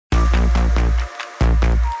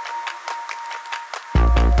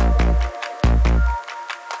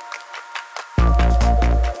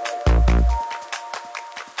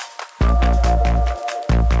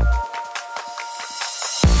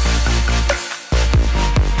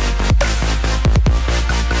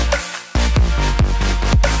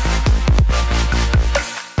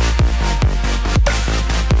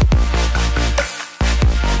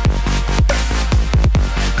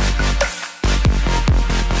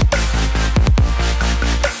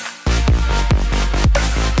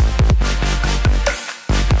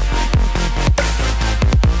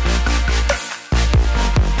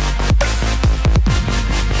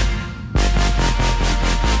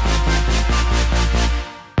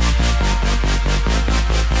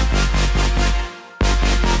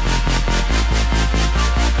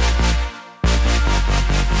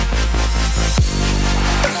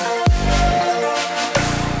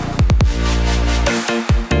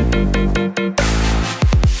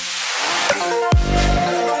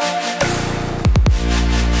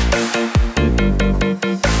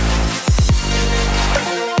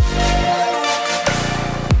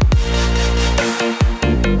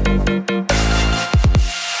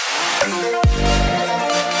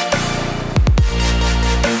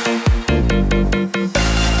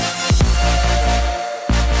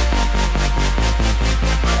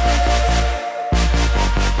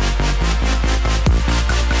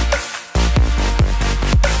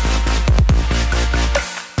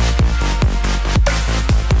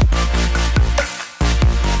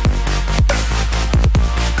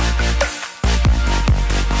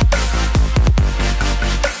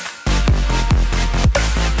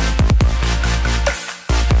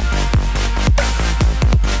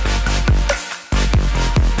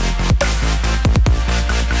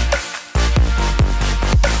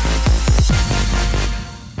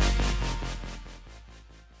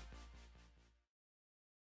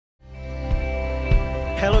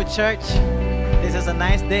Hello, church. This is a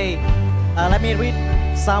nice day. Let me read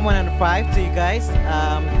Psalm 105 to you guys.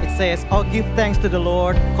 It says, "Oh, give thanks to the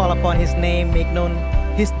Lord, call upon His name, make known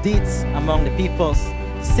His deeds among the peoples.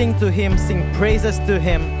 Sing to Him, sing praises to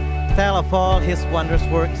Him, tell of all His wondrous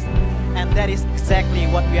works." And that is exactly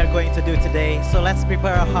what we are going to do today. So let's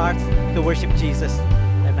prepare our hearts to worship Jesus.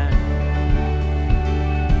 Amen.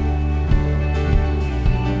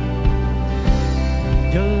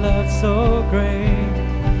 Your love so great,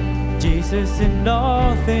 Jesus, in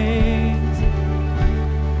all things.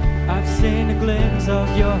 I've seen a glimpse of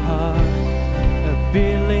your heart, a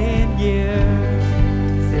billion years.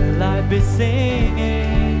 Still I'd be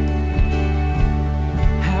singing.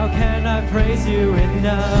 How can I praise you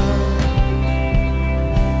enough?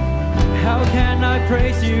 How can I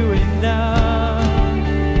praise you enough?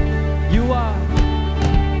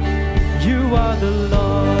 You are the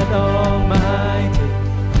Lord Almighty,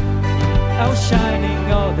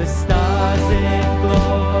 outshining all the stars in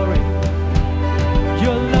glory.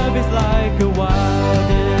 Your love is like a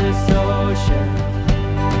wildest ocean.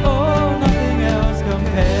 Oh, nothing else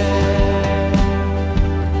compares.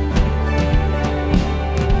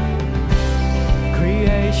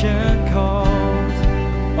 Creation calls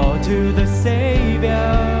all to the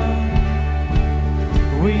Savior.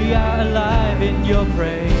 We are alive in your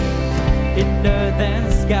praise, in earth and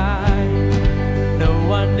sky. No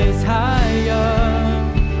one is higher.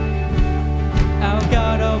 Our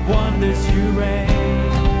God of wonders, you reign.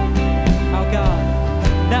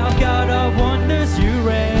 Our God of wonders, you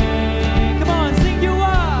reign. Come on, sing. You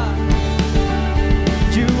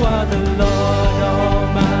are the Lord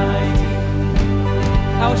Almighty,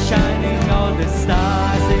 outshining all the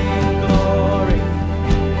stars in glory.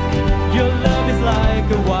 Your love is like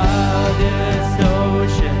a wildest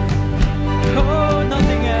ocean. Oh,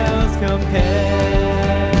 nothing else compares.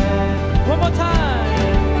 One more time.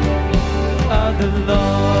 The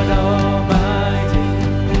Lord Almighty,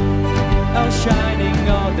 outshining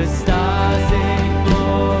all the stars in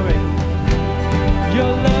glory.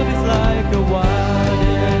 Your love is like a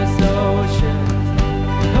wildest ocean.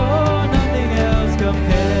 Oh, nothing else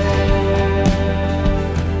compares.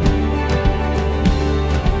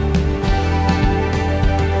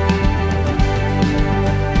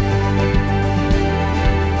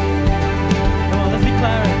 Come on, let's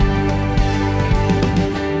declare it.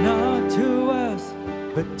 Not to us,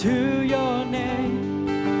 but to your name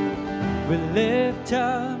we lift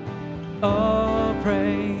up all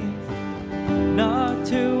praise. Not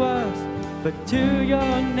to us, but to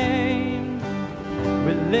your name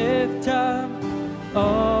we lift up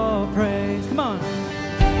all praise. Come on.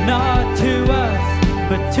 Not to us,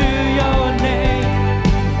 but to your name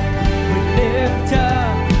we lift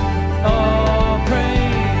up all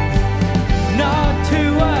praise. Not to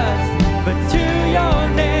us, but to your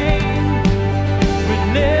name we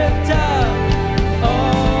lift up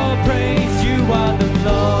all praise. You are the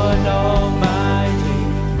Lord Almighty,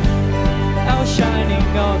 outshining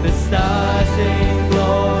all the stars in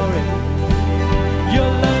glory. Your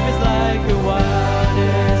love is like a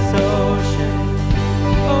wildest ocean.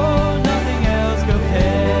 Oh, nothing else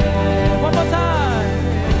compares. One more time.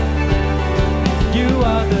 You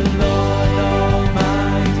are the Lord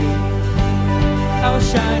Almighty,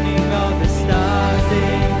 outshining all the stars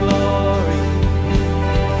in glory.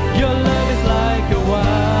 Your love is like a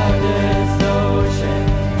wildest ocean.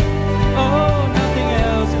 Oh, nothing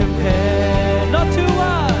else compares. Not to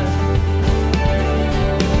us,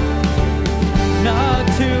 not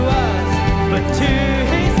to us, but to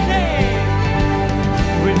His name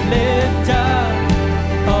we lift up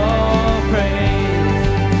all praise.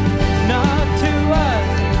 Not to us,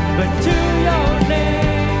 but to your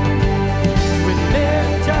name we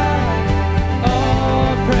lift up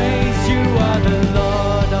all praise. You are the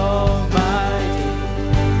Lord Almighty,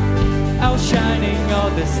 outshining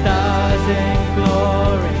all the stars in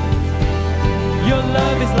glory. Your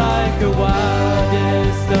love is like a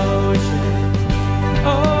wildest ocean.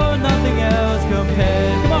 Oh, nothing else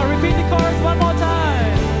compares. Come on, repeat the chorus one more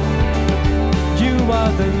time. You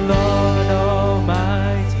are the Lord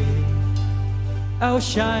Almighty,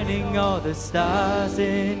 outshining all the stars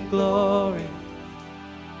in glory.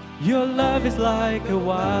 Your love is like a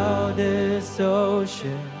wildest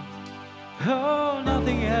ocean. Oh,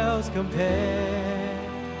 nothing else compares.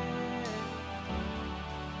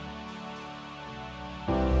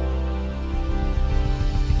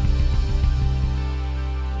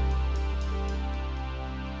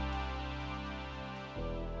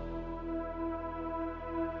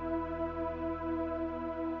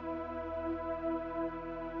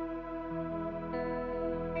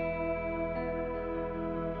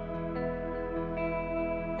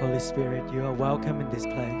 Holy Spirit, you are welcome in this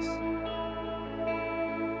place.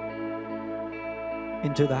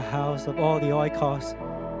 Into the house of all the oikos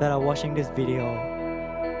that are watching this video.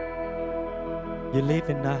 You live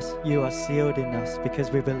in us, you are sealed in us because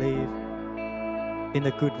we believe in the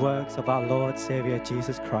good works of our Lord, Savior,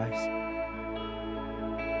 Jesus Christ.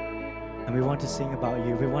 And we want to sing about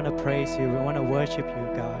you, we want to praise you, we want to worship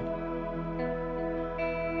you, God.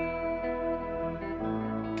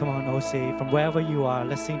 Come on, OC, from wherever you are,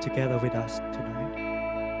 let's sing together with us tonight.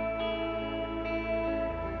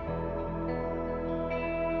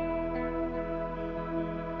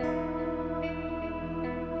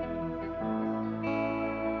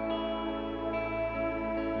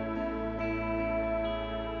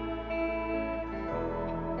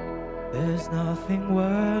 There's nothing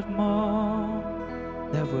worth more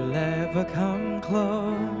that will ever come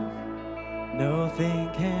close. Nothing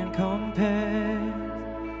can compare.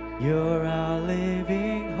 You're our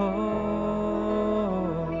living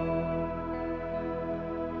hope.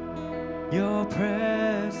 Your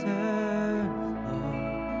presence, Lord.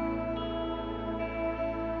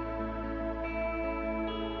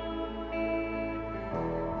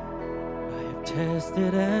 I have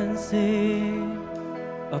tasted and seen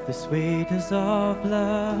of the sweetness of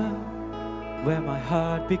love, where my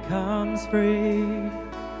heart becomes free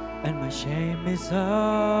and my shame is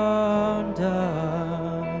undone.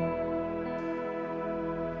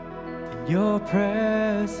 In your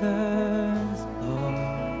presence, Lord.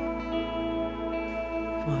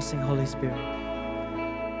 Come on, sing Holy Spirit.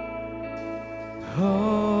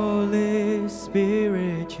 Holy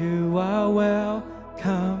Spirit, you are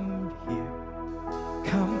welcome here.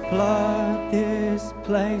 Come flood this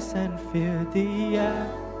place and fill the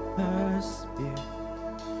atmosphere.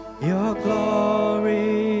 Your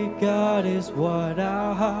glory, God, is what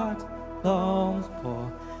our heart longs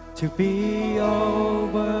for. To be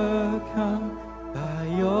overcome by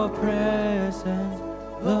your presence,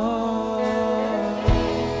 Lord.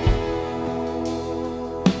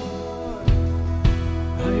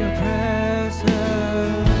 By your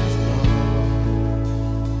presence, Lord.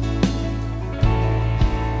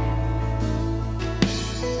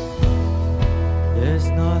 There's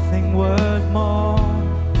nothing worth more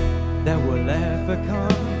that will ever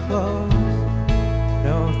come close.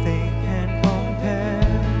 Nothing can compare.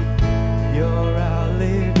 You're our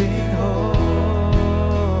living hope.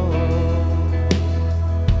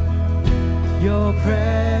 Your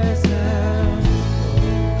presence,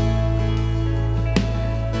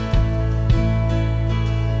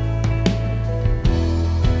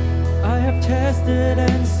 I have tasted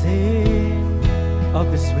and seen of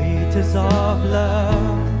the sweetness of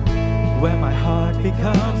love, where my heart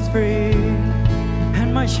becomes free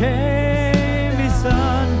and my shame is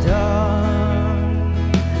undone.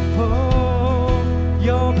 Oh,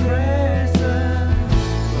 your presence,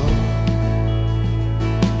 oh,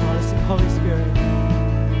 let's sing Holy Spirit.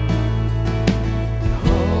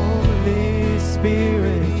 Holy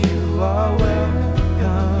Spirit, you are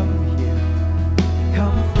welcome here.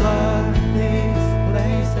 Come flood this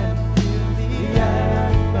place and fill the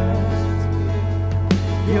atmosphere.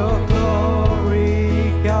 Your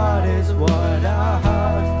glory, God, is what our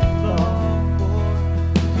hearts long for.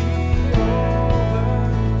 To be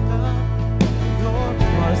overcome.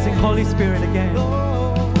 Let's sing Holy Spirit again.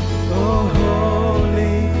 Oh,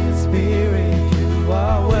 Holy Spirit, you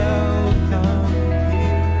are welcome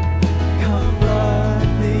here. Come flood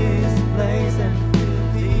this place and fill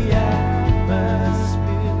the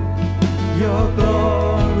atmosphere. Your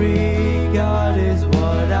glory, God, is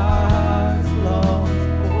what our hearts long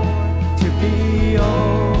for. To be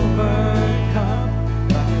overcome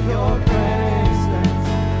by your presence,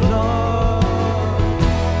 Lord.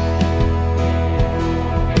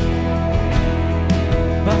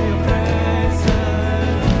 By your presence,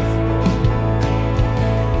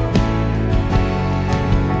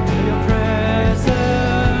 by your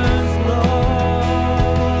presence,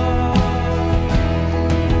 Lord.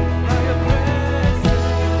 By your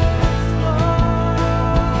presence, Lord.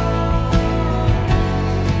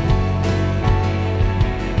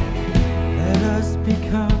 Let us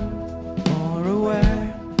become more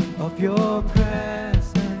aware of your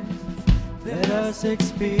presence. Let us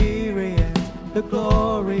experience the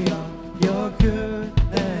glory of your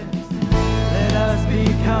goodness. Let us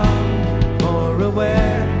become more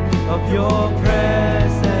aware of your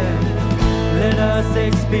presence. Let us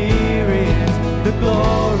experience the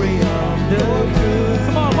glory of the good.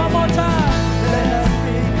 Come on, one more time. Let us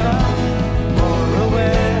become more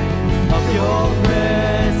aware of your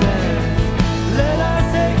presence. Let us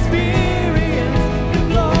experience the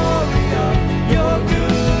glory of your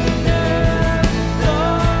goodness,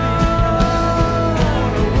 Lord.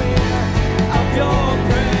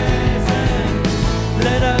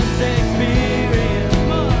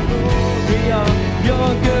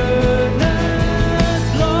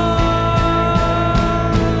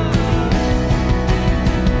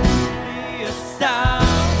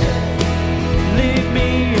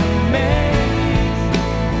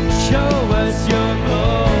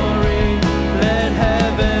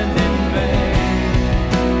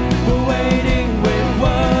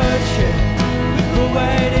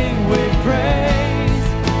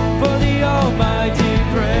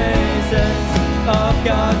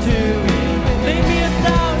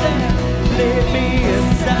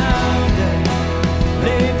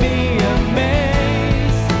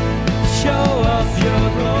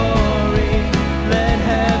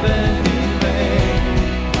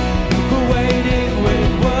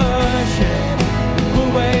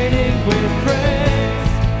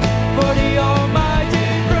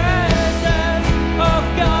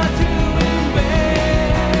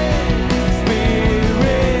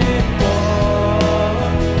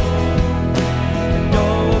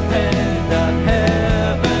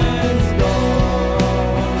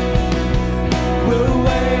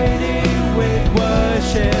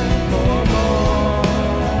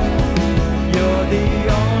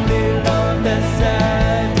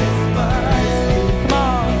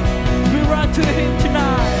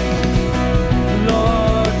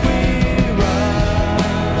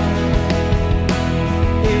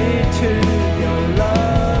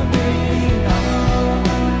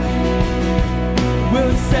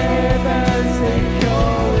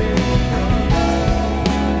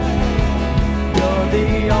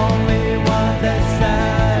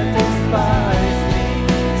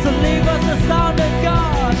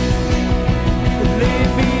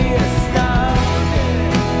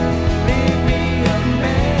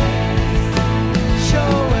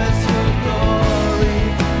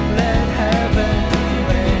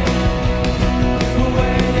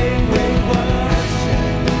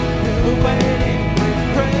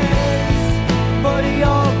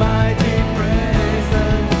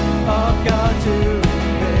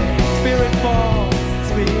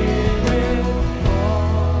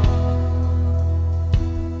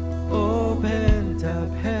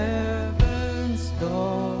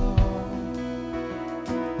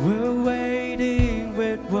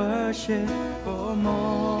 worship for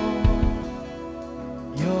more.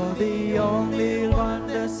 You're the only one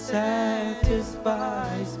that satisfies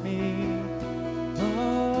me.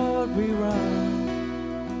 Lord, we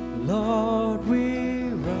run. Lord, we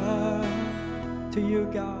run to you,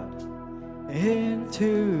 God,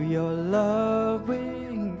 into your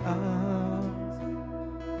loving arms.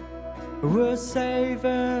 We're safe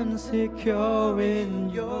and secure in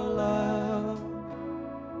your love.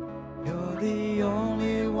 You're the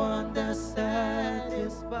only one that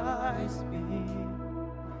satisfies me.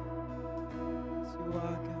 Yes, you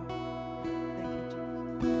are, God. Thank you, Jesus.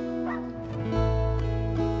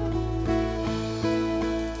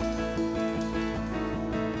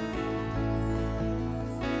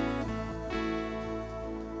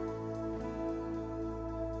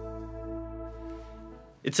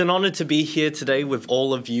 It's an honor to be here today with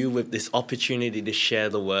all of you with this opportunity to share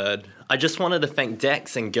the word. I just wanted to thank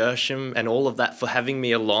Dex and Gershom and all of that for having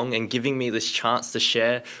me along and giving me this chance to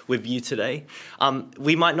share with you today.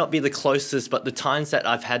 We might not be the closest, but the times that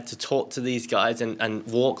I've had to talk to these guys and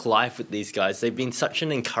walk life with these guys, they've been such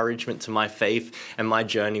an encouragement to my faith and my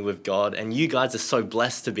journey with God. And you guys are so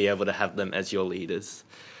blessed to be able to have them as your leaders.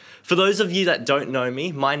 For those of you that don't know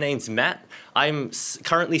me, my name's Matt. I'm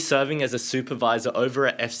currently serving as a supervisor over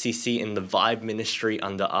at FCC in the Vibe ministry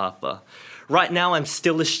under Arthur. Right now, I'm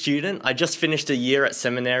still a student. I just finished a year at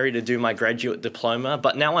seminary to do my graduate diploma,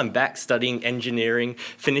 but now I'm back studying engineering,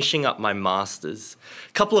 finishing up my master's.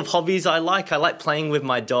 A couple of hobbies I like playing with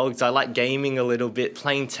my dogs. I like gaming a little bit,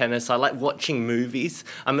 playing tennis. I like watching movies.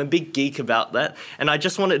 I'm a big geek about that. And I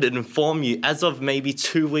just wanted to inform you, as of maybe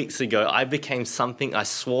 2 weeks ago, I became something I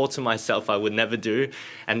swore to myself I would never do,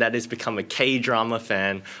 and that is become a K-drama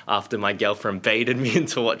fan after my girlfriend baited me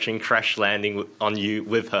into watching Crash Landing on You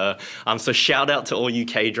with her. So shout out to all you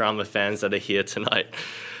K-drama fans that are here tonight.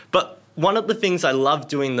 But one of the things I love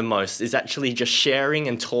doing the most is actually just sharing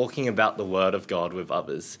and talking about the Word of God with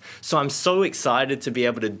others. So I'm so excited to be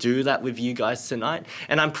able to do that with you guys tonight.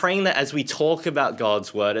 And I'm praying that as we talk about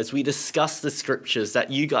God's Word, as we discuss the Scriptures, that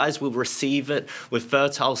you guys will receive it with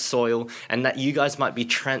fertile soil and that you guys might be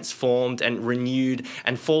transformed and renewed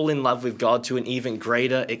and fall in love with God to an even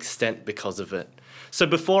greater extent because of it. So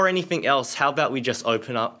before anything else, how about we just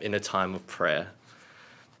open up in a time of prayer?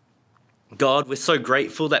 God, we're so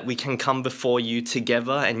grateful that we can come before you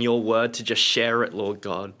together and your word to just share it, Lord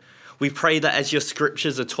God. We pray that as your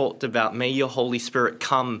scriptures are talked about, may your Holy Spirit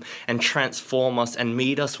come and transform us and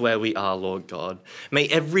meet us where we are, Lord God. May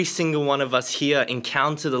every single one of us here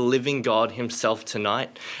encounter the living God himself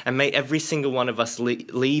tonight, and may every single one of us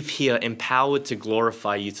leave here empowered to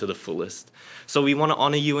glorify you to the fullest. So we want to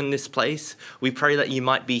honor you in this place. We pray that you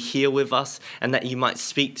might be here with us and that you might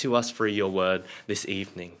speak to us through your word this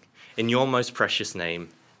evening. In your most precious name,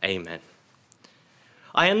 amen.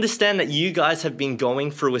 I understand that you guys have been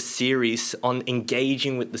going through a series on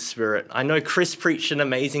engaging with the Spirit. I know Chris preached an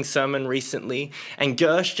amazing sermon recently, and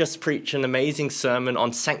Gersh just preached an amazing sermon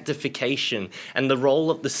on sanctification and the role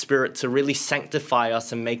of the Spirit to really sanctify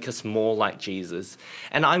us and make us more like Jesus.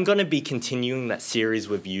 And I'm going to be continuing that series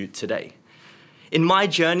with you today. In my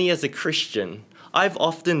journey as a Christian, I've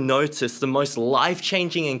often noticed the most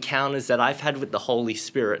life-changing encounters that I've had with the Holy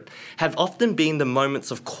Spirit have often been the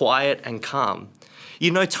moments of quiet and calm.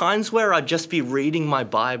 You know, times where I'd just be reading my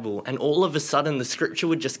Bible and all of a sudden the scripture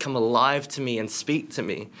would just come alive to me and speak to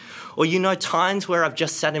me. Or, you know, times where I've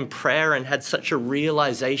just sat in prayer and had such a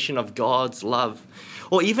realization of God's love.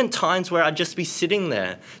 Or even times where I'd just be sitting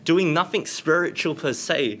there doing nothing spiritual per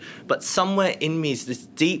se, but somewhere in me is this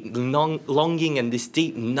deep longing and this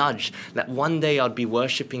deep nudge that one day I'd be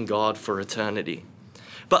worshiping God for eternity.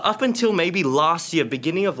 But up until maybe last year,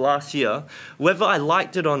 beginning of last year, whether I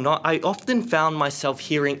liked it or not, I often found myself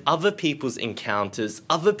hearing other people's encounters,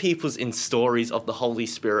 other people's stories of the Holy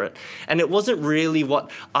Spirit. And it wasn't really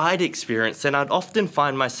what I'd experienced, and I'd often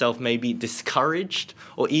find myself maybe discouraged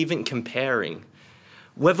or even comparing.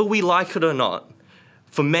 Whether we like it or not,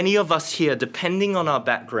 for many of us here, depending on our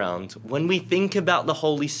background, when we think about the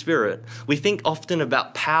Holy Spirit, we think often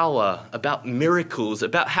about power, about miracles,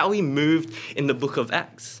 about how he moved in the book of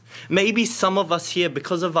Acts. Maybe some of us here,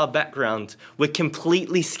 because of our background, we're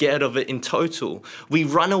completely scared of it in total. We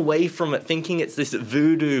run away from it thinking it's this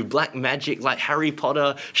voodoo, black magic, like Harry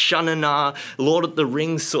Potter, Shannana, Lord of the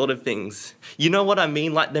Rings sort of things. You know what I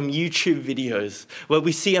mean? Like them YouTube videos where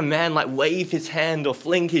we see a man like wave his hand or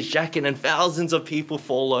fling his jacket and thousands of people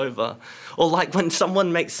fall over. Or like when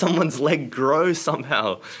someone makes someone's leg grow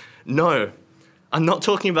somehow. No. I'm not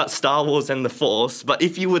talking about Star Wars and the Force, but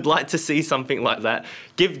if you would like to see something like that,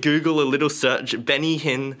 give Google a little search, Benny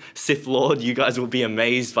Hinn, Sith Lord. You guys will be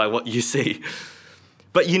amazed by what you see.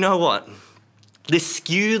 But you know what? This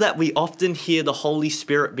skew that we often hear the Holy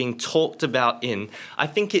Spirit being talked about in, I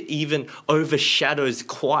think it even overshadows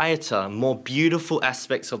quieter, more beautiful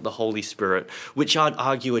aspects of the Holy Spirit, which I'd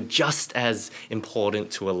argue are just as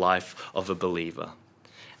important to a life of a believer.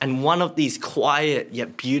 And one of these quiet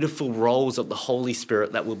yet beautiful roles of the Holy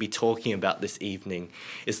Spirit that we'll be talking about this evening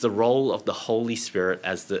is the role of the Holy Spirit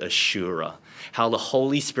as the assurer. How the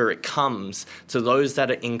Holy Spirit comes to those that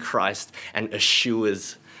are in Christ and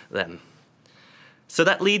assures them. So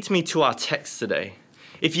that leads me to our text today.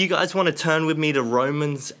 If you guys want to turn with me to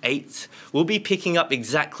Romans 8, we'll be picking up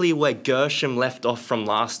exactly where Gershom left off from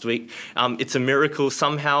last week. It's a miracle.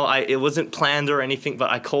 Somehow, it wasn't planned or anything,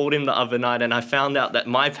 but I called him the other night and I found out that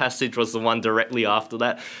my passage was the one directly after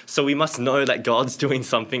that. So we must know that God's doing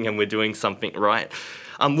something and we're doing something right.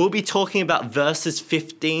 We'll be talking about verses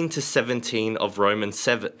 15 to 17 of Romans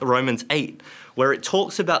 8, where it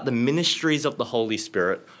talks about the ministries of the Holy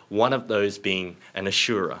Spirit, one of those being an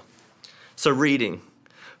assurer. So reading.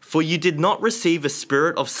 For you did not receive a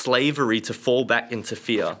spirit of slavery to fall back into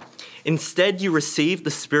fear. Instead, you received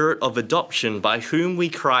the spirit of adoption by whom we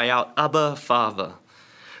cry out, Abba, Father.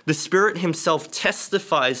 The Spirit himself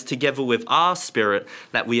testifies together with our spirit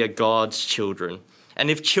that we are God's children.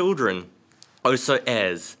 And if children, also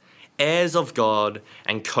heirs, heirs of God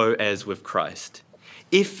and co-heirs with Christ.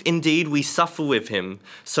 If indeed we suffer with him,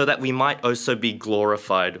 so that we might also be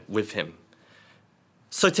glorified with him.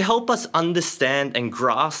 So to help us understand and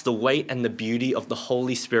grasp the weight and the beauty of the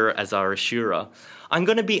Holy Spirit as our assurer, I'm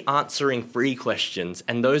going to be answering 3 questions,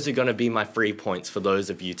 and those are going to be my 3 points for those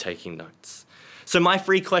of you taking notes. So my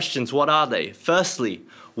 3 questions, what are they? Firstly,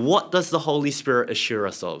 what does the Holy Spirit assure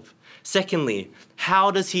us of? Secondly,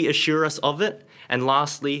 how does he assure us of it? And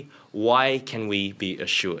lastly, why can we be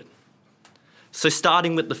assured? So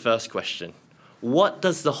starting with the first question, what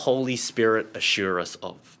does the Holy Spirit assure us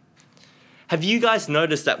of? Have you guys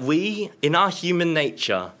noticed that we, in our human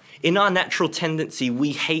nature, in our natural tendency,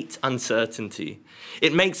 we hate uncertainty?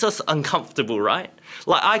 It makes us uncomfortable, right?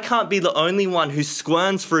 Like, I can't be the only one who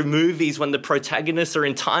squirms through movies when the protagonists are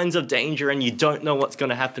in times of danger and you don't know what's going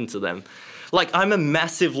to happen to them. Like, I'm a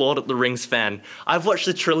massive Lord of the Rings fan. I've watched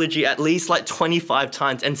the trilogy at least 25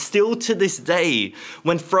 times, and still to this day,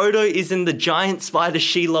 when Frodo is in the giant spider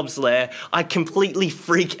Shelob's lair, I completely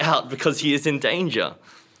freak out because he is in danger.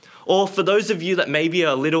 Or for those of you that maybe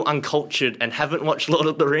are a little uncultured and haven't watched Lord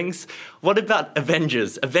of the Rings, what about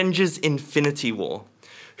Avengers? Avengers Infinity War.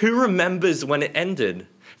 Who remembers when it ended?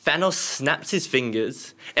 Thanos snaps his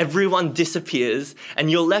fingers, everyone disappears, and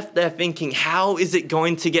you're left there thinking, how is it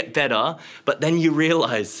going to get better? But then you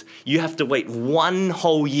realize you have to wait 1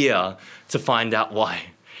 whole year to find out why.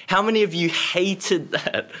 How many of you hated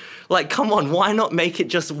that? Like, come on, why not make it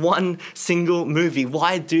just one single movie?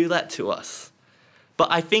 Why do that to us?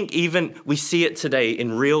 But I think even we see it today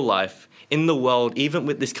in real life, in the world, even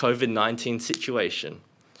with this COVID-19 situation.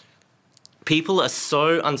 People are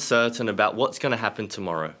so uncertain about what's going to happen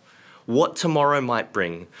tomorrow, what tomorrow might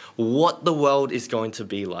bring, what the world is going to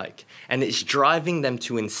be like, and it's driving them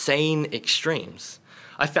to insane extremes.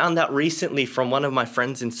 I found out recently from one of my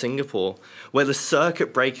friends in Singapore where the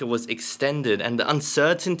circuit breaker was extended and the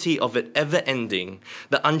uncertainty of it ever ending,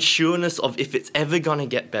 the unsureness of if it's ever going to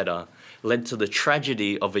get better, led to the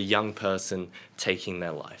tragedy of a young person taking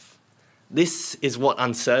their life. This is what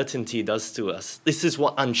uncertainty does to us. This is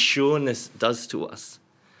what unsureness does to us.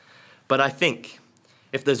 But I think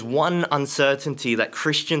if there's one uncertainty that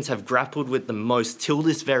Christians have grappled with the most till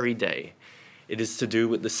this very day, it is to do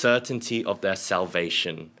with the certainty of their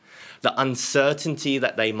salvation, the uncertainty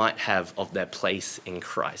that they might have of their place in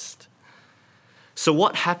Christ. So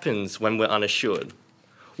what happens when we're unassured?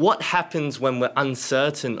 What happens when we're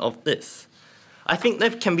uncertain of this? I think there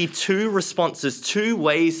can be 2 responses, 2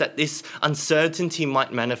 ways that this uncertainty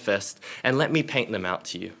might manifest, and let me paint them out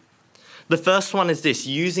to you. The first one is this,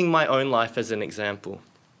 using my own life as an example.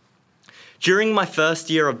 During my first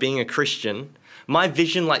year of being a Christian, my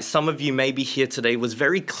vision, like some of you may be here today, was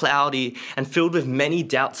very cloudy and filled with many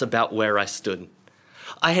doubts about where I stood.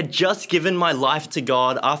 I had just given my life to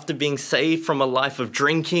God after being saved from a life of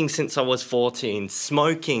drinking since I was 14,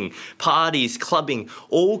 smoking, parties, clubbing,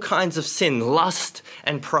 all kinds of sin, lust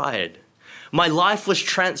and pride. My life was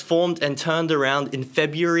transformed and turned around in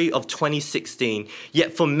February of 2016,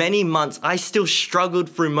 yet for many months I still struggled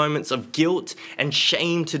through moments of guilt and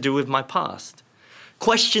shame to do with my past.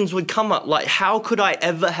 Questions would come up like, how could I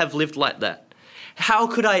ever have lived like that? How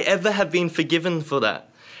could I ever have been forgiven for that?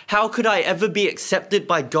 How could I ever be accepted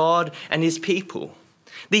by God and his people?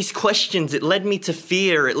 These questions, it led me to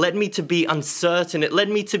fear. It led me to be uncertain. It led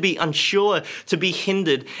me to be unsure, to be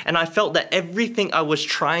hindered. And I felt that everything I was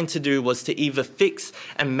trying to do was to either fix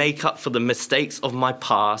and make up for the mistakes of my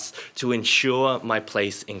past to ensure my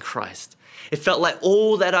place in Christ. It felt like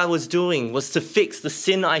all that I was doing was to fix the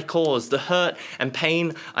sin I caused, the hurt and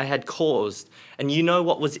pain I had caused. And you know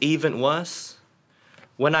what was even worse?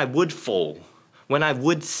 When I would fall, when I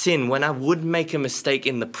would sin, when I would make a mistake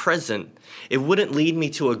in the present, it wouldn't lead me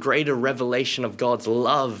to a greater revelation of God's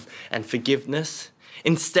love and forgiveness.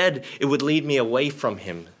 Instead, it would lead me away from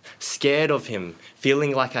him, scared of him,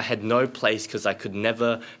 feeling like I had no place because I could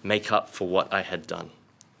never make up for what I had done.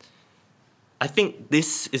 I think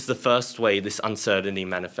this is the first way this uncertainty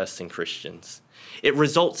manifests in Christians. It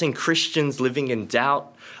results in Christians living in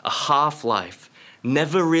doubt, a half-life,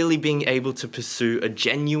 never really being able to pursue a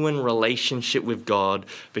genuine relationship with God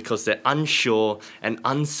because they're unsure and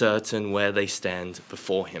uncertain where they stand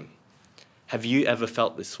before him. Have you ever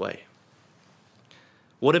felt this way?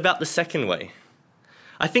 What about the second way?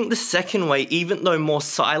 I think the second way, even though more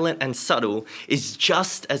silent and subtle, is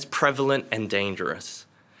just as prevalent and dangerous.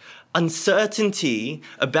 Uncertainty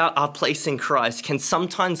about our place in Christ can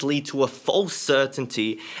sometimes lead to a false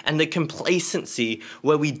certainty and a complacency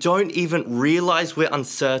where we don't even realize we're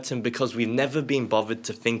uncertain because we've never been bothered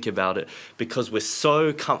to think about it because we're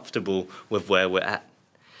so comfortable with where we're at.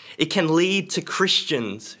 It can lead to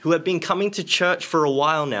Christians who have been coming to church for a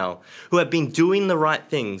while now, who have been doing the right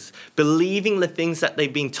things, believing the things that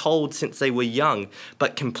they've been told since they were young,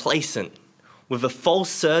 but complacent, with a false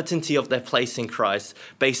certainty of their place in Christ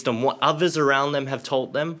based on what others around them have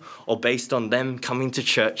told them or based on them coming to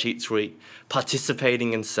church each week,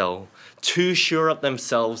 participating in cell, too sure of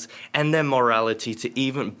themselves and their morality to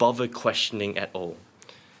even bother questioning at all.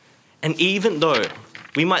 And even though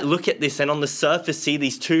we might look at this and on the surface see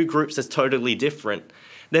these two groups as totally different,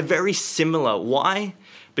 they're very similar. Why?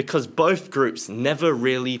 Because both groups never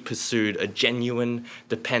really pursued a genuine,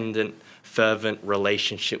 dependent, fervent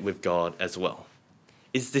relationship with God as well.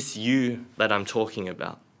 Is this you that I'm talking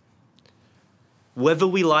about? Whether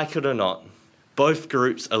we like it or not, both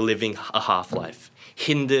groups are living a half-life,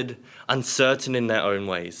 hindered, uncertain in their own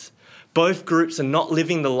ways. Both groups are not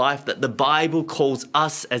living the life that the Bible calls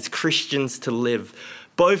us as Christians to live.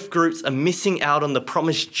 Both groups are missing out on the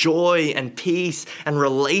promised joy and peace and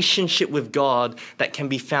relationship with God that can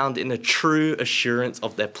be found in a true assurance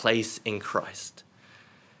of their place in Christ.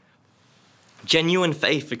 Genuine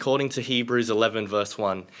faith, according to Hebrews 11 verse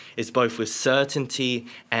 1, is both with certainty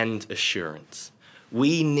and assurance.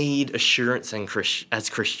 We need assurance as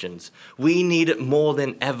Christians. We need it more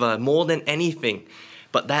than ever, more than anything.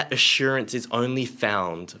 But that assurance is only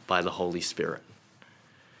found by the Holy Spirit.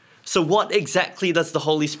 So what exactly does the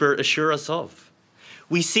Holy Spirit assure us of?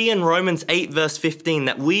 We see in Romans 8 verse 15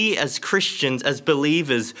 that we as Christians, as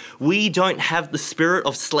believers, we don't have the spirit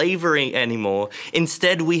of slavery anymore.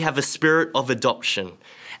 Instead, we have a spirit of adoption.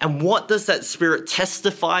 And what does that spirit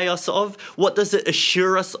testify us of? What does it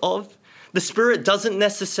assure us of? The Spirit doesn't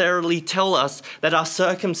necessarily tell us that our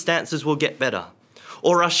circumstances will get better,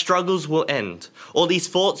 or our struggles will end, or these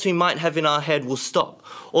thoughts we might have in our head will stop,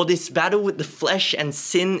 or this battle with the flesh and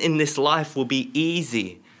sin in this life will be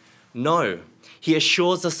easy. No. He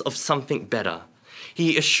assures us of something better.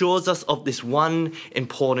 He assures us of this one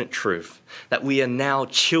important truth, that we are now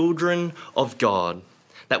children of God,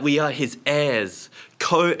 that we are his heirs,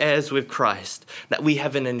 co-heirs with Christ, that we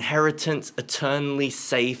have an inheritance eternally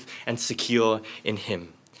safe and secure in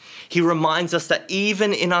him. He reminds us that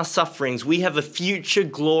even in our sufferings, we have a future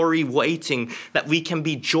glory waiting that we can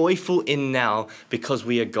be joyful in now because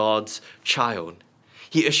we are God's child.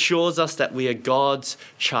 He assures us that we are God's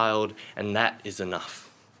child, and that is enough.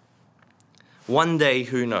 One day,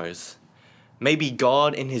 who knows? Maybe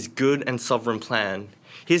God, in his good and sovereign plan,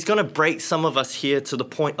 he's going to break some of us here to the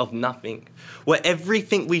point of nothing, where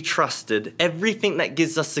everything we trusted, everything that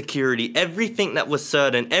gives us security, everything that was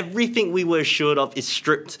certain, everything we were assured of is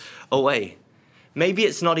stripped away. Maybe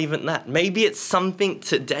it's not even that. Maybe it's something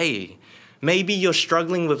today. Maybe you're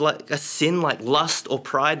struggling with like a sin like lust or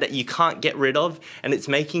pride that you can't get rid of and it's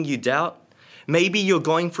making you doubt. Maybe you're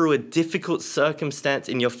going through a difficult circumstance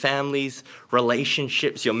in your families,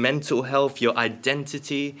 relationships, your mental health, your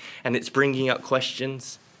identity, and it's bringing up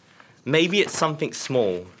questions. Maybe it's something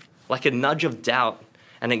small, like a nudge of doubt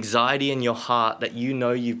and anxiety in your heart that you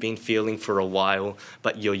know you've been feeling for a while,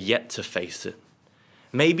 but you're yet to face it.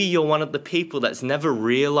 Maybe you're one of the people that's never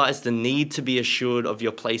realized the need to be assured of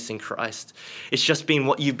your place in Christ. It's just been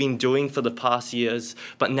what you've been doing for the past years,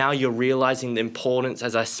 but now you're realizing the importance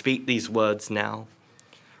as I speak these words now.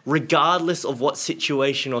 Regardless of what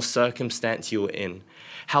situation or circumstance you are in,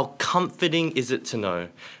 How comforting is it to know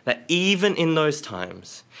that even in those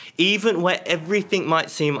times, even where everything might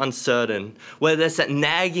seem uncertain, where there's that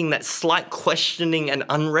nagging, that slight questioning and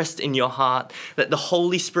unrest in your heart, that the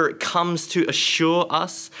Holy Spirit comes to assure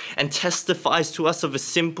us and testifies to us of a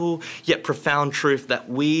simple yet profound truth that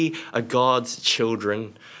we are God's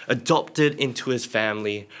children, adopted into his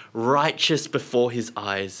family, righteous before his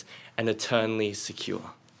eyes, and eternally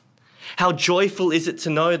secure. How joyful is it to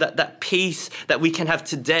know that that peace that we can have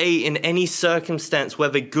today in any circumstance,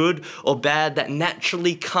 whether good or bad, that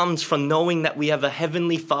naturally comes from knowing that we have a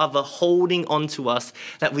heavenly Father holding on to us,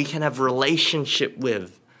 that we can have relationship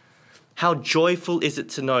with. How joyful is it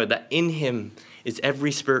to know that in him is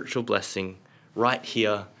every spiritual blessing right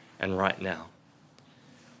here and right now.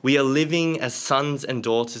 We are living as sons and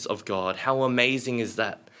daughters of God. How amazing is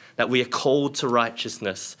that? That we are called to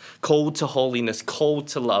righteousness, called to holiness, called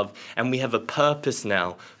to love, and we have a purpose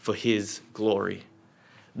now for his glory.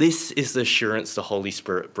 This is the assurance the Holy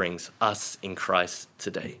Spirit brings us in Christ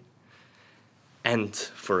today and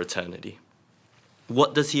for eternity.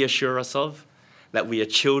 What does he assure us of? That we are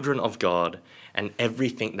children of God and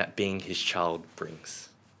everything that being his child brings.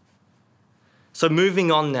 So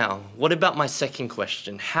moving on now, what about my second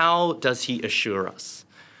question? How does he assure us?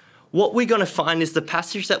 What we're going to find is the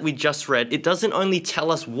passage that we just read, it doesn't only tell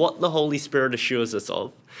us what the Holy Spirit assures us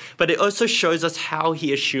of, but it also shows us how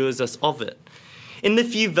he assures us of it. In the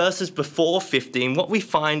few verses before 15, what we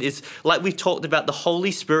find is, like we've talked about, the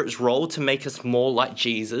Holy Spirit's role to make us more like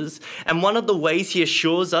Jesus. And one of the ways he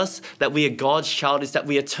assures us that we are God's child is that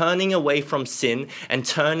we are turning away from sin and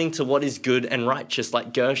turning to what is good and righteous,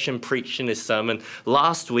 like Gershom preached in his sermon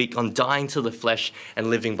last week on dying to the flesh and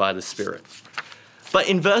living by the Spirit. But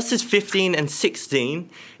in verses 15 and 16,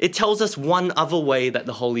 it tells us one other way that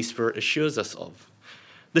the Holy Spirit assures us of.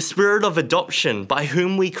 The Spirit of adoption, by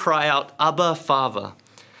whom we cry out, Abba, Father.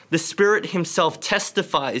 The Spirit himself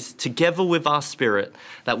testifies together with our spirit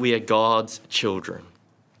that we are God's children.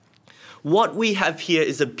 What we have here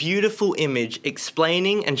is a beautiful image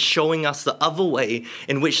explaining and showing us the other way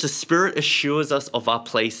in which the Spirit assures us of our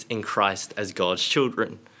place in Christ as God's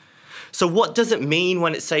children. So what does it mean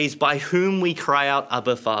when it says, by whom we cry out,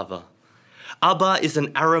 Abba, Father? Abba is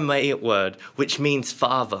an Aramaic word which means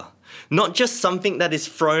father. Not just something that is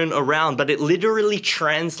thrown around, but it literally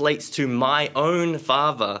translates to my own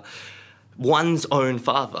father, one's own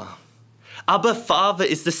father. Abba, Father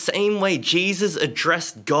is the same way Jesus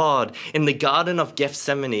addressed God in the Garden of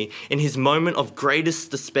Gethsemane in his moment of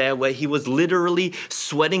greatest despair, where he was literally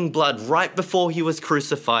sweating blood right before he was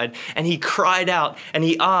crucified. And he cried out and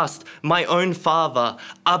he asked, my own Father,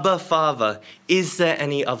 Abba, Father, is there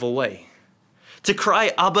any other way? To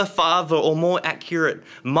cry Abba, Father, or more accurate,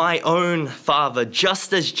 my own Father,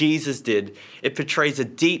 just as Jesus did, it portrays a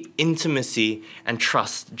deep intimacy and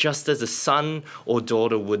trust, just as a son or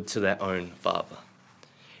daughter would to their own father.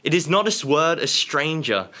 It is not a word a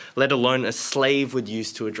stranger, let alone a slave, would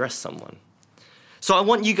use to address someone. So I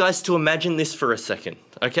want you guys to imagine this for a second,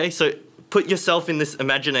 okay? So put yourself in this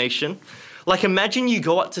imagination. Like, imagine you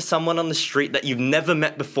go up to someone on the street that you've never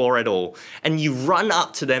met before at all, and you run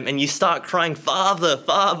up to them and you start crying, Father,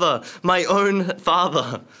 Father, my own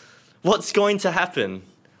Father. What's going to happen?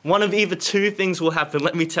 One of either two things will happen,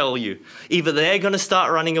 let me tell you. Either they're going to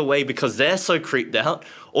start running away because they're so creeped out,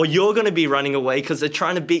 or you're going to be running away because they're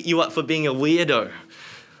trying to beat you up for being a weirdo.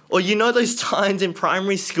 Or you know those times in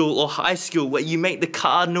primary school or high school where you make the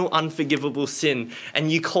cardinal unforgivable sin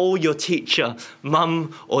and you call your teacher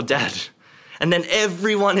mum or dad. And then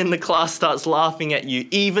everyone in the class starts laughing at you,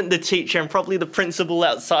 even the teacher and probably the principal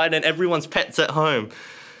outside and everyone's pets at home.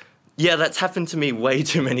 Yeah, that's happened to me way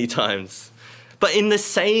too many times. But in the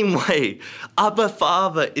same way, Abba,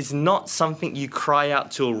 Father is not something you cry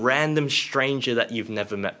out to a random stranger that you've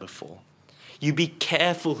never met before. You be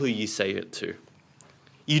careful who you say it to.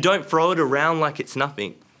 You don't throw it around like it's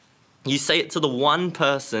nothing. You say it to the one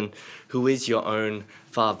person who is your own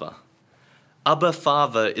Father. Abba,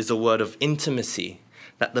 Father is a word of intimacy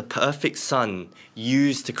that the perfect Son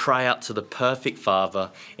used to cry out to the perfect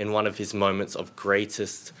Father in one of his moments of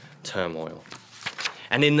greatest turmoil.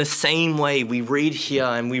 And in the same way, we read here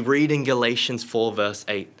and we read in Galatians 4 verse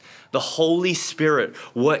 8, the Holy Spirit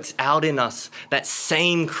works out in us that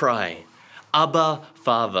same cry, Abba,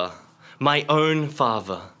 Father, my own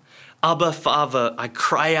Father. Abba, Father, I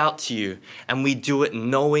cry out to you, and we do it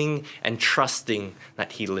knowing and trusting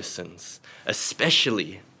that he listens,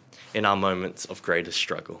 especially in our moments of greatest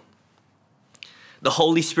struggle. The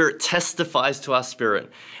Holy Spirit testifies to our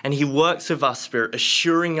spirit, and he works with our spirit,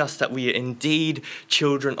 assuring us that we are indeed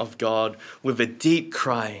children of God with a deep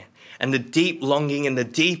cry and the deep longing in the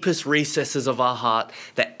deepest recesses of our heart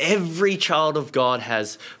that every child of God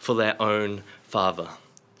has for their own father.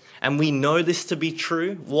 And we know this to be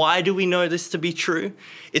true. Why do we know this to be true?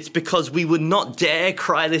 It's because we would not dare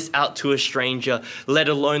cry this out to a stranger, let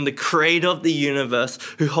alone the creator of the universe,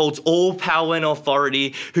 who holds all power and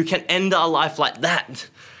authority, who can end our life like that,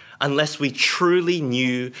 unless we truly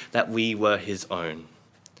knew that we were his own.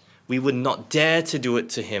 We would not dare to do it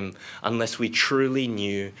to him unless we truly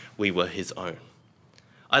knew we were his own.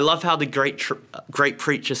 I love how the great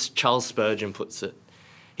preacher Charles Spurgeon puts it.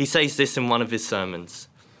 He says this in one of his sermons.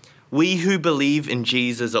 We who believe in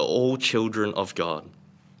Jesus are all children of God.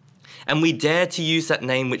 And we dare to use that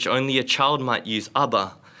name which only a child might use,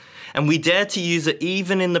 Abba. And we dare to use it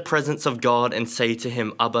even in the presence of God and say to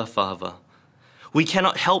him, Abba, Father. We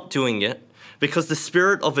cannot help doing it because the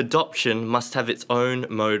spirit of adoption must have its own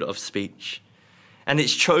mode of speech. And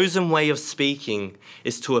its chosen way of speaking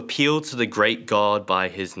is to appeal to the great God by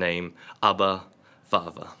his name, Abba,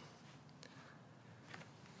 Father.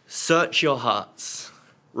 Search your hearts.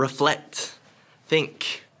 Reflect,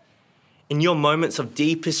 think. In your moments of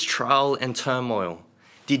deepest trial and turmoil,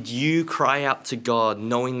 did you cry out to God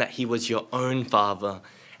knowing that he was your own father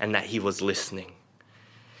and that he was listening?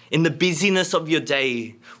 In the busyness of your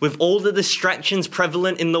day, with all the distractions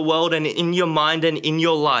prevalent in the world and in your mind and in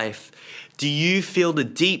your life, do you feel the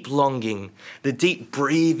deep longing, the deep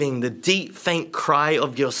breathing, the deep faint cry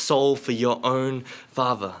of your soul for your own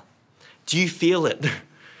father? Do you feel it?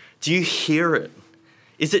 Do you hear it?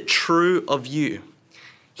 Is it true of you?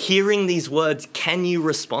 Hearing these words, can you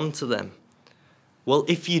respond to them? Well,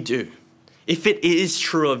 if you do, if it is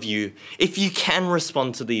true of you, if you can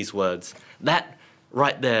respond to these words, that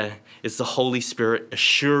right there is the Holy Spirit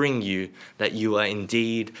assuring you that you are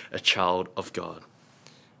indeed a child of God.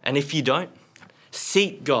 And if you don't,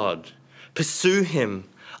 seek God, pursue him,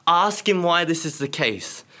 ask him why this is the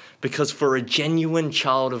case, because for a genuine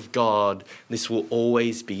child of God, this will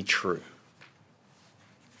always be true.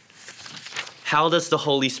 How does the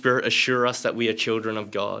Holy Spirit assure us that we are children of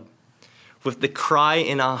God? With the cry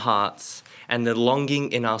in our hearts and the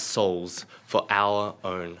longing in our souls for our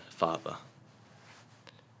own Father.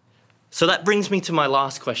 So that brings me to my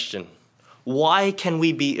last question. Why can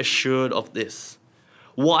we be assured of this?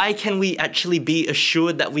 Why can we actually be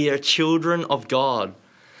assured that we are children of God?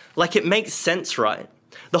 Like, it makes sense, right?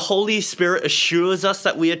 The Holy Spirit assures us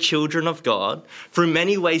that we are children of God through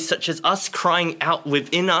many ways, such as us crying out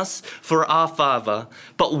within us for our Father.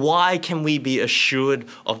 But why can we be assured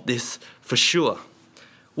of this for sure?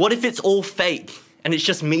 What if it's all fake and it's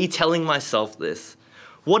just me telling myself this?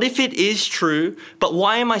 What if it is true, but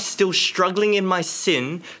why am I still struggling in my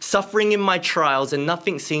sin, suffering in my trials, and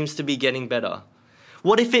nothing seems to be getting better?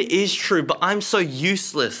 What if it is true, but I'm so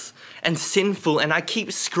useless and sinful and I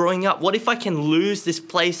keep screwing up? What if I can lose this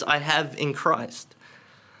place I have in Christ?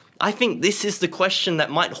 I think this is the question that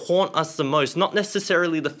might haunt us the most, not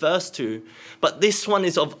necessarily the first two, but this one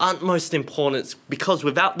is of utmost importance because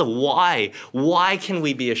without the why can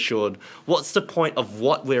we be assured? What's the point of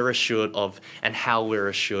what we're assured of and how we're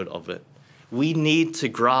assured of it? We need to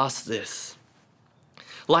grasp this.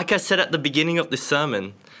 Like I said at the beginning of this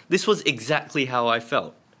sermon, this was exactly how I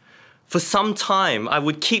felt. For some time, I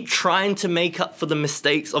would keep trying to make up for the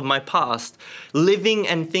mistakes of my past, living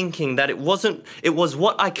and thinking that it was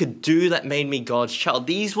what I could do that made me God's child.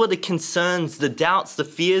 These were the concerns, the doubts, the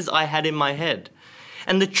fears I had in my head.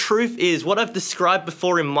 And the truth is, what I've described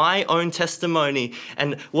before in my own testimony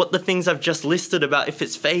and what the things I've just listed about if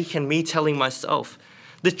it's fake and me telling myself,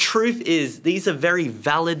 the truth is these are very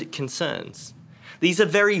valid concerns. These are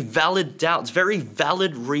very valid doubts, very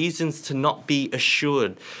valid reasons to not be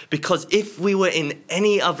assured. Because if we were in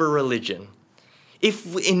any other religion,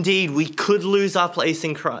 if indeed we could lose our place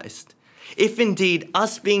in Christ, if indeed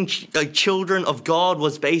us being children of God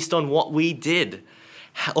was based on what we did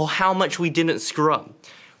or how much we didn't screw up,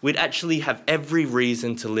 we'd actually have every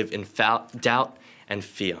reason to live in doubt and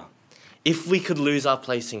fear. If we could lose our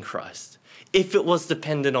place in Christ, if it was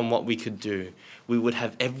dependent on what we could do, we would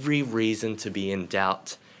have every reason to be in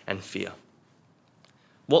doubt and fear.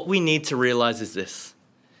 What we need to realize is this.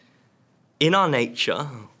 In our nature,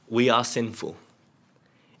 we are sinful.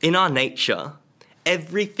 In our nature,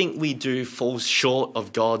 everything we do falls short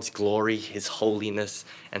of God's glory, his holiness,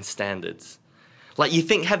 and standards. Like, you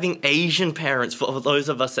think having Asian parents, for those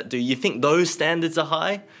of us that do, you think those standards are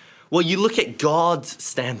high? Well, you look at God's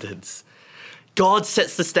standards. God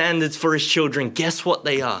sets the standards for his children. Guess what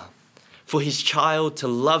they are? For his child to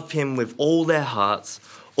love him with all their hearts,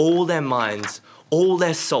 all their minds, all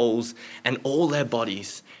their souls, and all their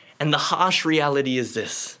bodies. And the harsh reality is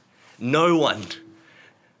this: no one,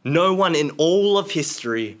 No one in all of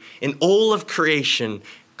history, in all of creation,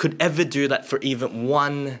 could ever do that for even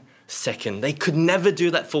 1 second. They could never do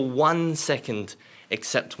that for 1 second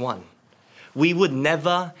except one. We would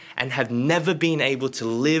never and have never been able to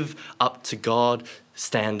live up to God's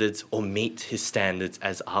standards or meet his standards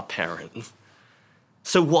as our parent.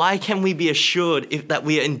 So why can we be assured that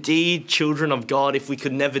we are indeed children of God if we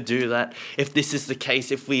could never do that, if this is the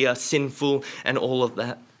case, if we are sinful and all of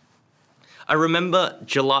that? I remember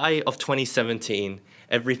July of 2017,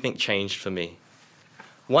 everything changed for me.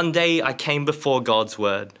 One day I came before God's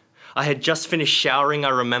word. I had just finished showering. I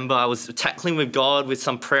remember I was tackling with God with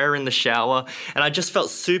some prayer in the shower, and I just felt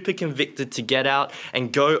super convicted to get out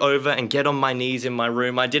and go over and get on my knees in my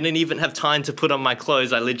room. I didn't even have time to put on my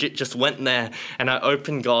clothes. I legit just went there and I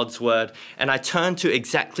opened God's word and I turned to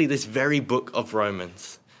exactly this very book of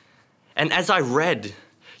Romans. And as I read,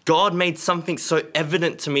 God made something so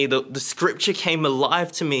evident to me that the scripture came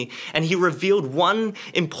alive to me, and he revealed one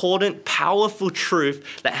important, powerful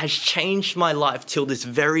truth that has changed my life till this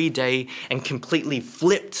very day and completely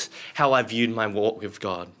flipped how I viewed my walk with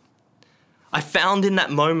God. I found in that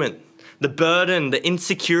moment the burden, the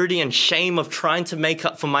insecurity and shame of trying to make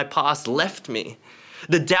up for my past left me.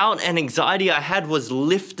 The doubt and anxiety I had was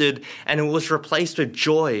lifted, and it was replaced with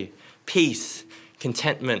joy, peace,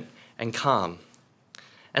 contentment, and calm.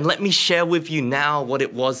 And let me share with you now what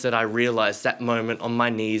it was that I realized that moment on my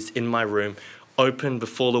knees in my room, open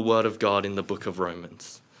before the word of God in the book of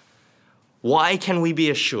Romans. Why can we be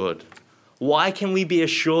assured? Why can we be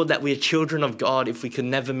assured that we are children of God if we could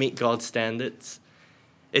never meet God's standards?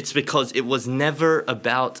 It's because it was never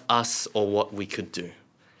about us or what we could do.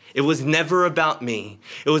 It was never about me.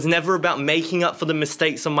 It was never about making up for the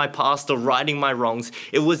mistakes of my past or righting my wrongs.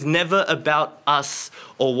 It was never about us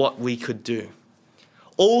or what we could do.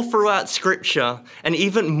 All throughout scripture, and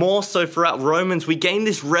even more so throughout Romans, we gain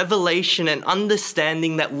this revelation and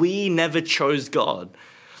understanding that we never chose God.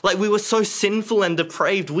 Like, we were so sinful and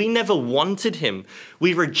depraved, we never wanted him.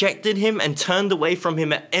 We rejected him and turned away from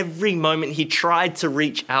him at every moment he tried to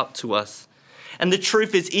reach out to us. And the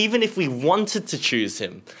truth is, even if we wanted to choose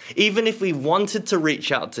him, even if we wanted to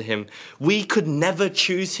reach out to him, we could never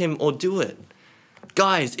choose him or do it.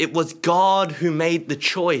 Guys, it was God who made the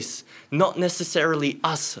choice, not necessarily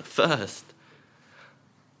us first.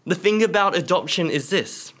 The thing about adoption is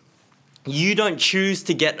this: you don't choose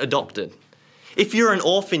to get adopted. If you're an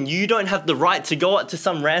orphan, you don't have the right to go up to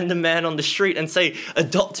some random man on the street and say,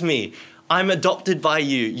 "Adopt me. I'm adopted by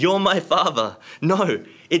you. You're my father." No,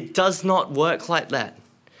 it does not work like that.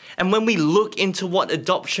 And when we look into what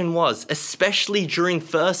adoption was, especially during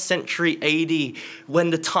 1st century AD,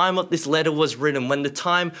 when the time of this letter was written, when the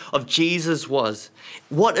time of Jesus was,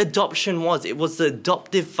 what adoption was, it was the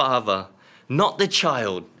adoptive father, not the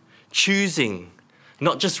child, choosing,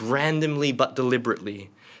 not just randomly but deliberately,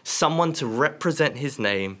 someone to represent his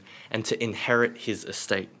name and to inherit his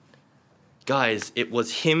estate. Guys, it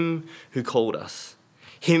was him who called us,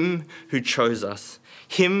 him who chose us,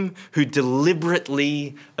 him who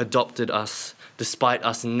deliberately adopted us despite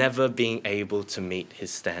us never being able to meet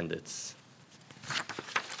his standards.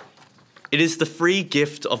 It is the free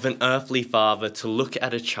gift of an earthly father to look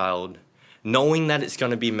at a child, knowing that it's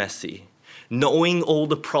going to be messy, knowing all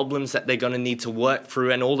the problems that they're going to need to work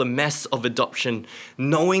through and all the mess of adoption,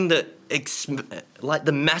 knowing the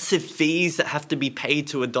massive fees that have to be paid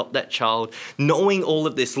to adopt that child, knowing all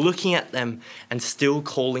of this, looking at them and still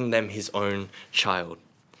calling them his own child.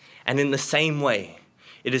 And in the same way,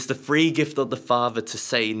 it is the free gift of the Father to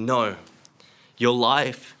say, no, your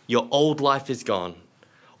life, your old life is gone.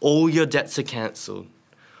 All your debts are cancelled.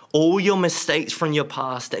 All your mistakes from your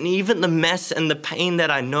past, and even the mess and the pain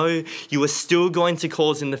that I know you are still going to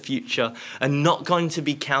cause in the future, are not going to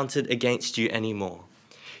be counted against you anymore.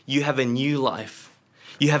 You have a new life.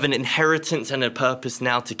 You have an inheritance and a purpose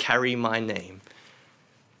now to carry my name.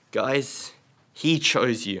 Guys, he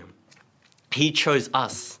chose you. He chose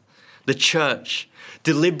us, the church,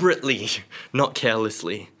 deliberately, not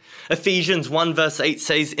carelessly. Ephesians 1 verse 8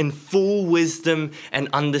 says, in full wisdom and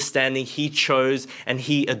understanding, he chose and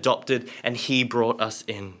he adopted and he brought us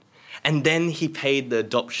in. And then he paid the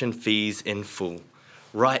adoption fees in full,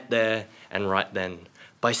 right there and right then,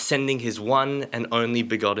 by sending his one and only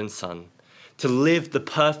begotten Son to live the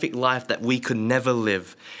perfect life that we could never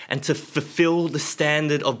live and to fulfill the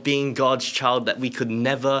standard of being God's child that we could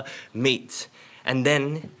never meet. And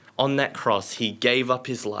then on that cross, he gave up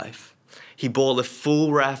his life. He bore the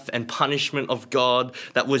full wrath and punishment of God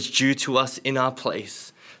that was due to us in our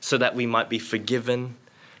place so that we might be forgiven,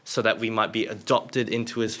 so that we might be adopted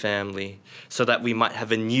into his family, so that we might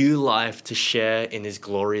have a new life to share in his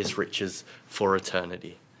glorious riches for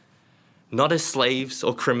eternity. not as slaves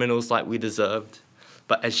or criminals like we deserved,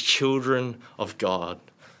 but as children of God.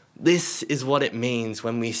 This is what it means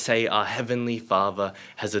when we say our Heavenly Father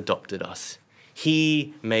has adopted us.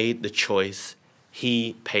 He made the choice.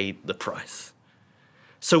 He paid the price.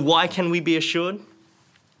 So why can we be assured?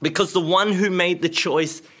 Because the one who made the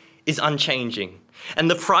choice is unchanging, and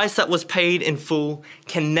the price that was paid in full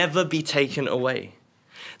can never be taken away.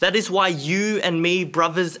 That is why you and me,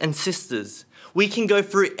 brothers and sisters, we can go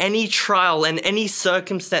through any trial and any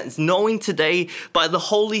circumstance, knowing today by the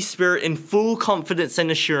Holy Spirit in full confidence and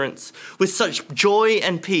assurance, with such joy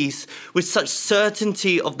and peace, with such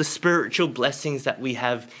certainty of the spiritual blessings that we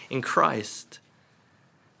have in Christ.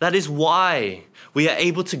 That is why we are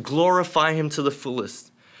able to glorify Him to the fullest,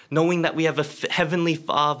 knowing that we have a Heavenly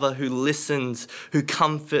Father who listens, who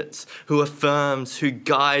comforts, who affirms, who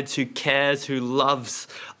guides, who cares, who loves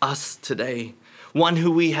us today. One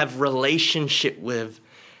who we have relationship with,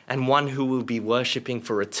 and one who will be worshiping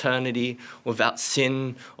for eternity without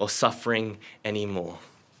sin or suffering anymore.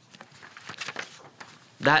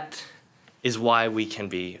 That is why we can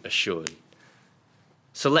be assured.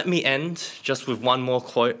 So let me end just with one more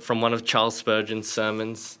quote from one of Charles Spurgeon's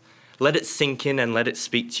sermons. Let it sink in and let it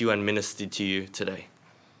speak to you and minister to you today.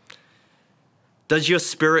 Does your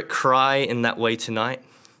spirit cry in that way tonight?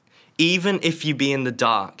 Even if you be in the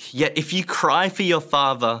dark, yet if you cry for your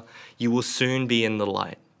Father, you will soon be in the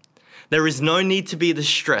light. There is no need to be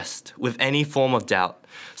distressed with any form of doubt,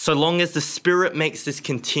 so long as the Spirit makes this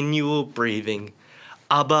continual breathing,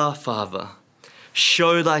 Abba, Father,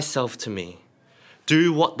 show thyself to me.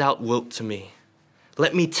 Do what thou wilt to me.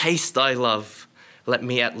 Let me taste thy love. Let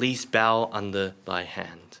me at least bow under thy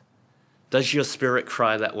hand. Does your spirit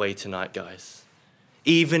cry that way tonight, guys?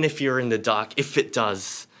 Even if you're in the dark, if it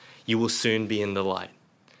does, you will soon be in the light.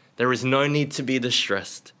 There is no need to be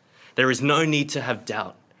distressed. There is no need to have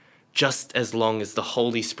doubt, just as long as the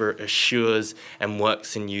Holy Spirit assures and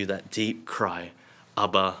works in you that deep cry,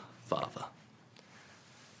 Abba, Father.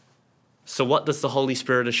 So what does the Holy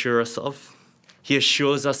Spirit assure us of? He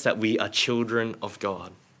assures us that we are children of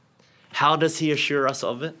God. How does He assure us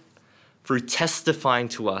of it? Through testifying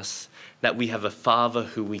to us that we have a Father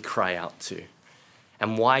who we cry out to.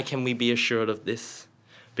 And why can we be assured of this?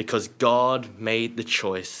 Because God made the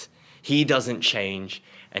choice. He doesn't change,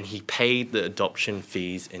 and He paid the adoption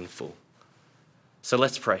fees in full. So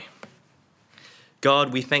let's pray.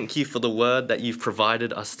 God, we thank You for the word that You've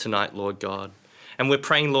provided us tonight, Lord God. And we're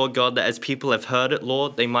praying, Lord God, that as people have heard it,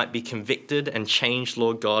 Lord, they might be convicted and changed,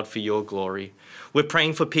 Lord God, for Your glory. We're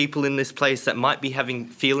praying for people in this place that might be having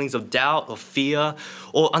feelings of doubt or fear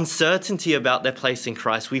or uncertainty about their place in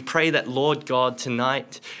Christ. We pray that, Lord God,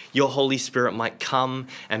 tonight, Your Holy Spirit might come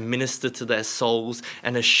and minister to their souls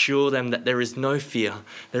and assure them that there is no fear,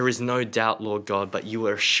 there is no doubt, Lord God, but You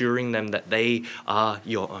are assuring them that they are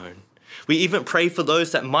Your own. We even pray for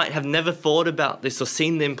those that might have never thought about this or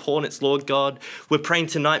seen the importance, Lord God. We're praying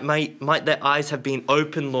tonight, might their eyes have been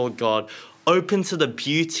open, Lord God, open to the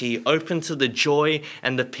beauty, open to the joy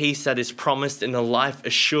and the peace that is promised in a life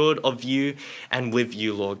assured of You and with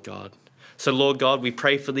You, Lord God. So, Lord God, we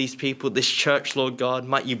pray for these people, this church, Lord God.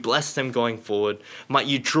 Might You bless them going forward. Might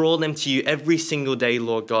You draw them to You every single day,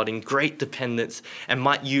 Lord God, in great dependence. And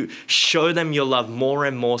might You show them Your love more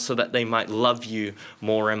and more so that they might love You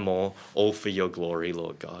more and more, all for Your glory,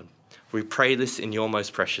 Lord God. We pray this in Your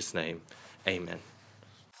most precious name. Amen.